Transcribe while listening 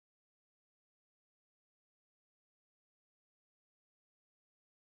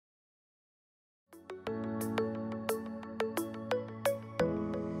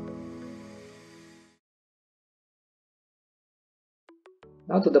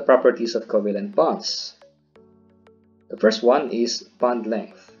Now to the properties of covalent bonds. The first one is bond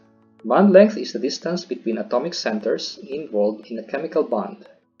length. Bond length is the distance between atomic centers involved in a chemical bond.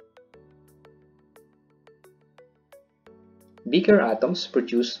 Bigger atoms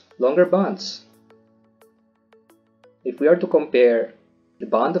produce longer bonds. If we are to compare the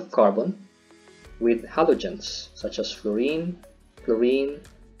bond of carbon with halogens such as fluorine, chlorine,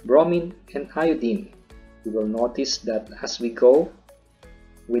 bromine, and iodine, we will notice that as we go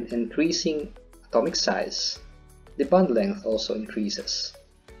with increasing atomic size, the bond length also increases.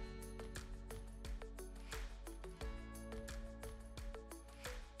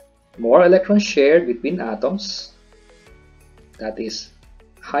 More electrons shared between atoms, that is,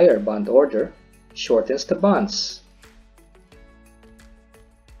 higher bond order, shortens the bonds.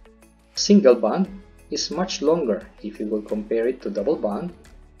 Single bond is much longer if you will compare it to double bond,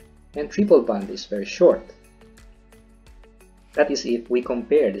 and triple bond is very short. That is if we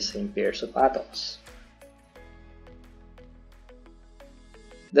compare the same pairs of atoms.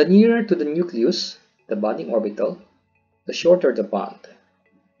 The nearer to the nucleus, the bonding orbital, the shorter the bond.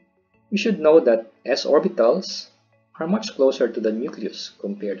 We should know that s orbitals are much closer to the nucleus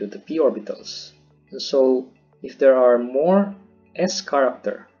compared to the p orbitals. And so, if there are more s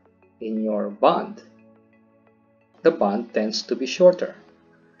character in your bond, the bond tends to be shorter.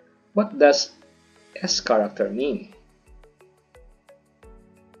 What does s character mean?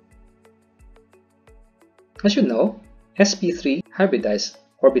 As you know, sp3 hybridized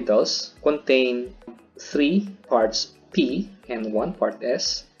orbitals contain 3 parts p and 1 part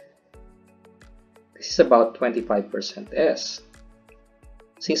s. This is about 25% s.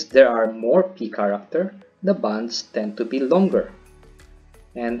 Since there are more p character, the bonds tend to be longer.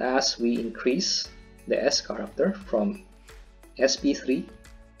 And as we increase the s character from sp3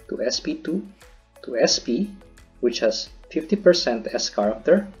 to sp2 to sp, which has 50% s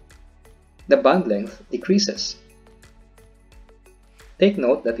character, the bond length decreases. Take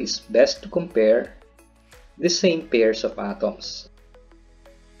note that it's best to compare the same pairs of atoms.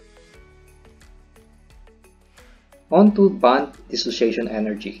 On to bond dissociation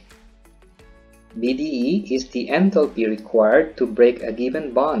energy. BDE is the enthalpy required to break a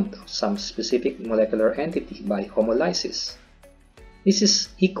given bond of some specific molecular entity by homolysis. This is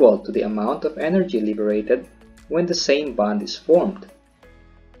equal to the amount of energy liberated when the same bond is formed.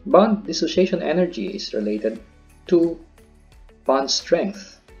 Bond dissociation energy is related to bond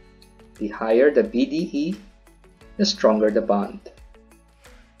strength. The higher the BDE, the stronger the bond.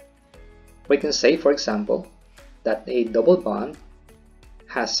 We can say, for example, that a double bond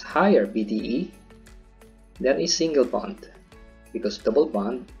has higher BDE than a single bond because double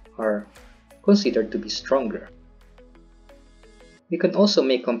bonds are considered to be stronger. We can also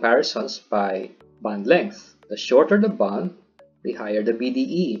make comparisons by bond length. The shorter the bond, the higher the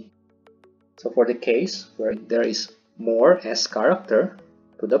BDE. So for the case where there is more S character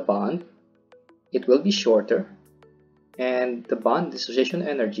to the bond, it will be shorter and the bond dissociation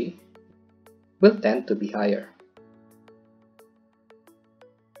energy will tend to be higher.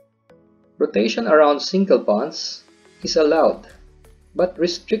 Rotation around single bonds is allowed but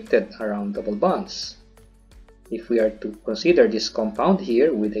restricted around double bonds. If we are to consider this compound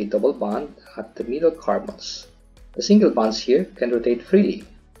here with a double bond at the middle carbons, the single bonds here can rotate freely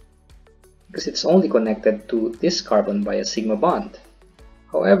because it's only connected to this carbon by a sigma bond.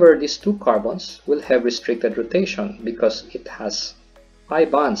 However, these two carbons will have restricted rotation because it has pi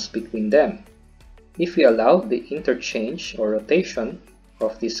bonds between them. If we allow the interchange or rotation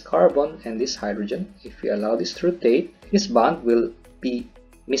of this carbon and this hydrogen, if we allow this to rotate, this bond will be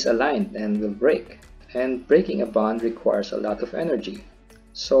misaligned and will break. And breaking a bond requires a lot of energy.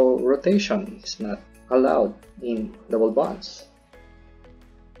 So rotation is not allowed in double bonds.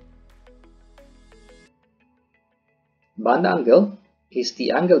 Bond angle is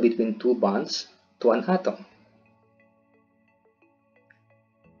the angle between two bonds to an atom.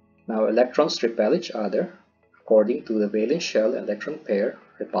 Now electrons repel each other according to the valence shell electron pair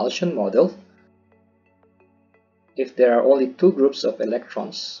repulsion model. If there are only two groups of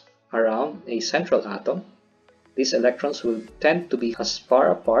electrons around a central atom, these electrons will tend to be as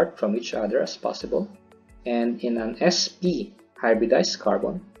far apart from each other as possible, and in an sp hybridized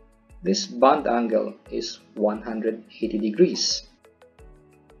carbon, this bond angle is 180 degrees.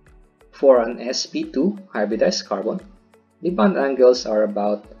 For an sp2 hybridized carbon, the bond angles are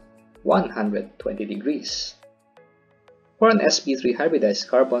about 120 degrees. For an sp3 hybridized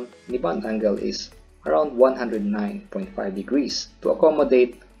carbon, the bond angle is around 109.5 degrees to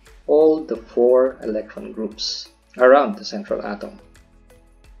accommodate all the 4 electron groups around the central atom.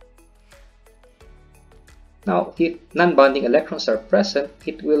 Now, if non-bonding electrons are present,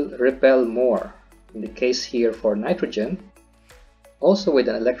 it will repel more. In the case here for nitrogen, also with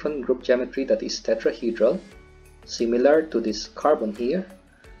an electron group geometry that is tetrahedral, similar to this carbon here,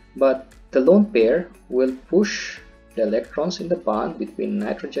 but the lone pair will push the electrons in the bond between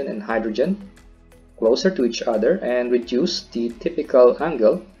nitrogen and hydrogen closer to each other and reduce the typical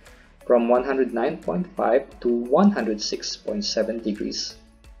angle from 109.5 to 106.7 degrees.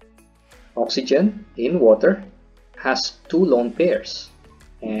 Oxygen in water has two lone pairs,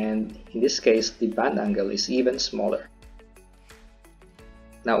 and in this case the band angle is even smaller.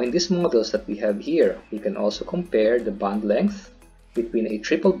 Now in these models that we have here, we can also compare the bond length between a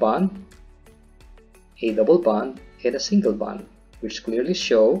triple bond, a double bond, and a single bond, which clearly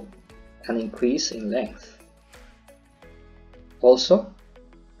show an increase in length. Also,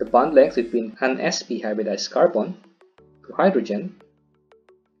 the bond length between an sp hybridized carbon to hydrogen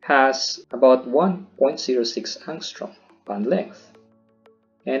has about 1.06 angstrom bond length,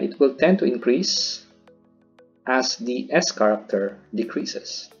 and it will tend to increase as the S character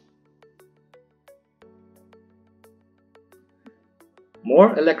decreases.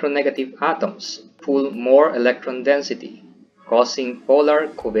 More electronegative atoms pull more electron density, causing polar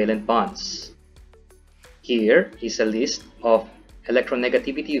covalent bonds. Here is a list of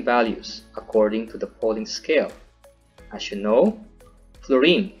electronegativity values according to the Pauling scale. As you know,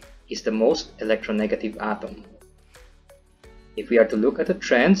 fluorine is the most electronegative atom. If we are to look at the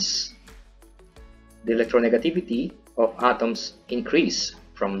trends, the electronegativity of atoms increase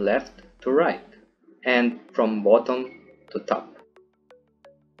from left to right and from bottom to top.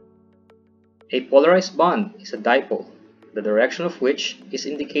 A polarized bond is a dipole, the direction of which is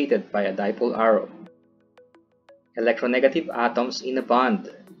indicated by a dipole arrow. Electronegative atoms in a bond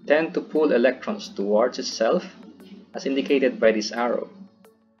tend to pull electrons towards itself, as indicated by this arrow.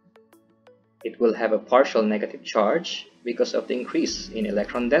 It will have a partial negative charge because of the increase in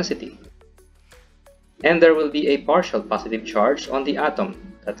electron density. And there will be a partial positive charge on the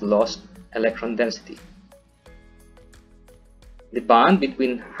atom that lost electron density. The bond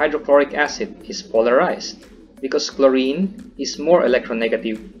between hydrochloric acid is polarized because chlorine is more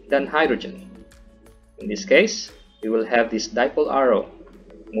electronegative than hydrogen. In this case, we will have this dipole arrow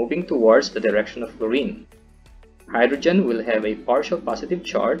moving towards the direction of chlorine. Hydrogen will have a partial positive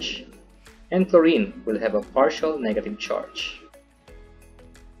charge, and chlorine will have a partial negative charge.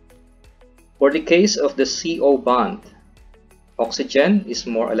 For the case of the CO bond, oxygen is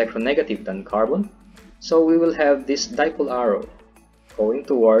more electronegative than carbon, so we will have this dipole arrow going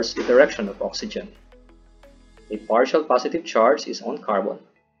towards the direction of oxygen. A partial positive charge is on carbon,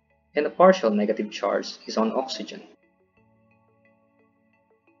 and a partial negative charge is on oxygen.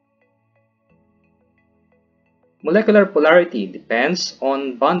 Molecular polarity depends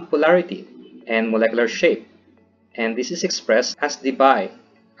on bond polarity and molecular shape, and this is expressed as dBi,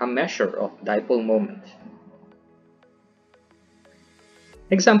 a measure of dipole moment.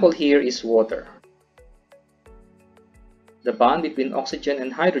 Example here is water. The bond between oxygen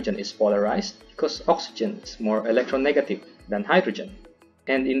and hydrogen is polarized because oxygen is more electronegative than hydrogen,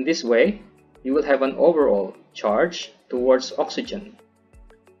 and in this way you will have an overall charge towards oxygen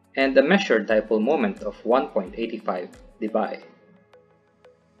and a measured dipole moment of 1.85 dBi.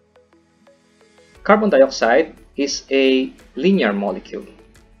 Carbon dioxide is a linear molecule.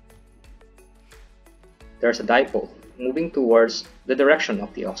 There's a dipole moving towards the direction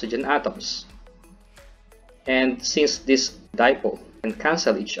of the oxygen atoms. And since this dipole can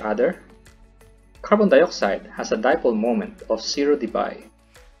cancel each other, carbon dioxide has a dipole moment of 0 dBi.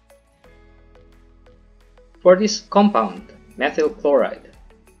 For this compound, methyl chloride,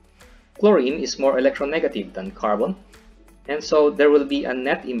 chlorine is more electronegative than carbon, and so there will be a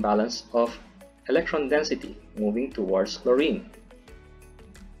net imbalance of electron density moving towards chlorine.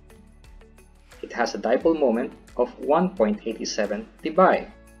 It has a dipole moment of 1.87 dBi.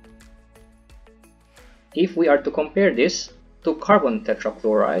 If we are to compare this to carbon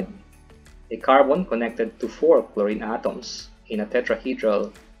tetrachloride, a carbon connected to 4 chlorine atoms in a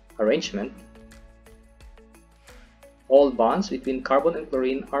tetrahedral arrangement, all bonds between carbon and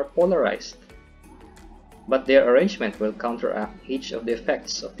chlorine are polarized, but their arrangement will counteract each of the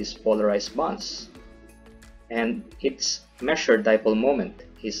effects of these polarized bonds, and its measured dipole moment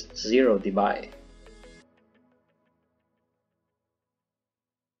is 0 dBi.